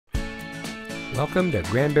Welcome to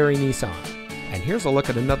Granbury Nissan, and here's a look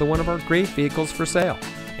at another one of our great vehicles for sale,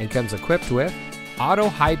 and comes equipped with auto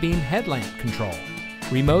high beam headlamp control,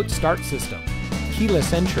 remote start system,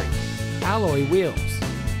 keyless entry, alloy wheels,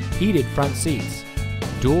 heated front seats,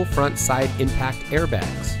 dual front side impact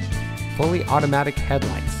airbags, fully automatic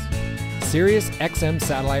headlights, Sirius XM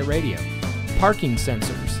satellite radio, parking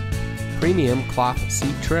sensors, premium cloth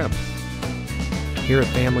seat trim. Here at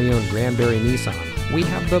family-owned Granbury Nissan, we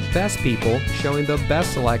have the best people showing the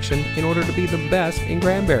best selection in order to be the best in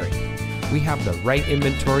Granbury. We have the right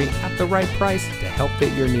inventory at the right price to help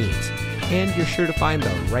fit your needs, and you're sure to find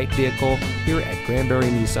the right vehicle here at Granbury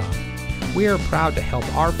Nissan. We are proud to help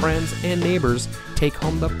our friends and neighbors take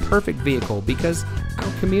home the perfect vehicle because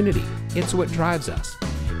our community, it's what drives us.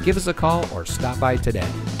 Give us a call or stop by today.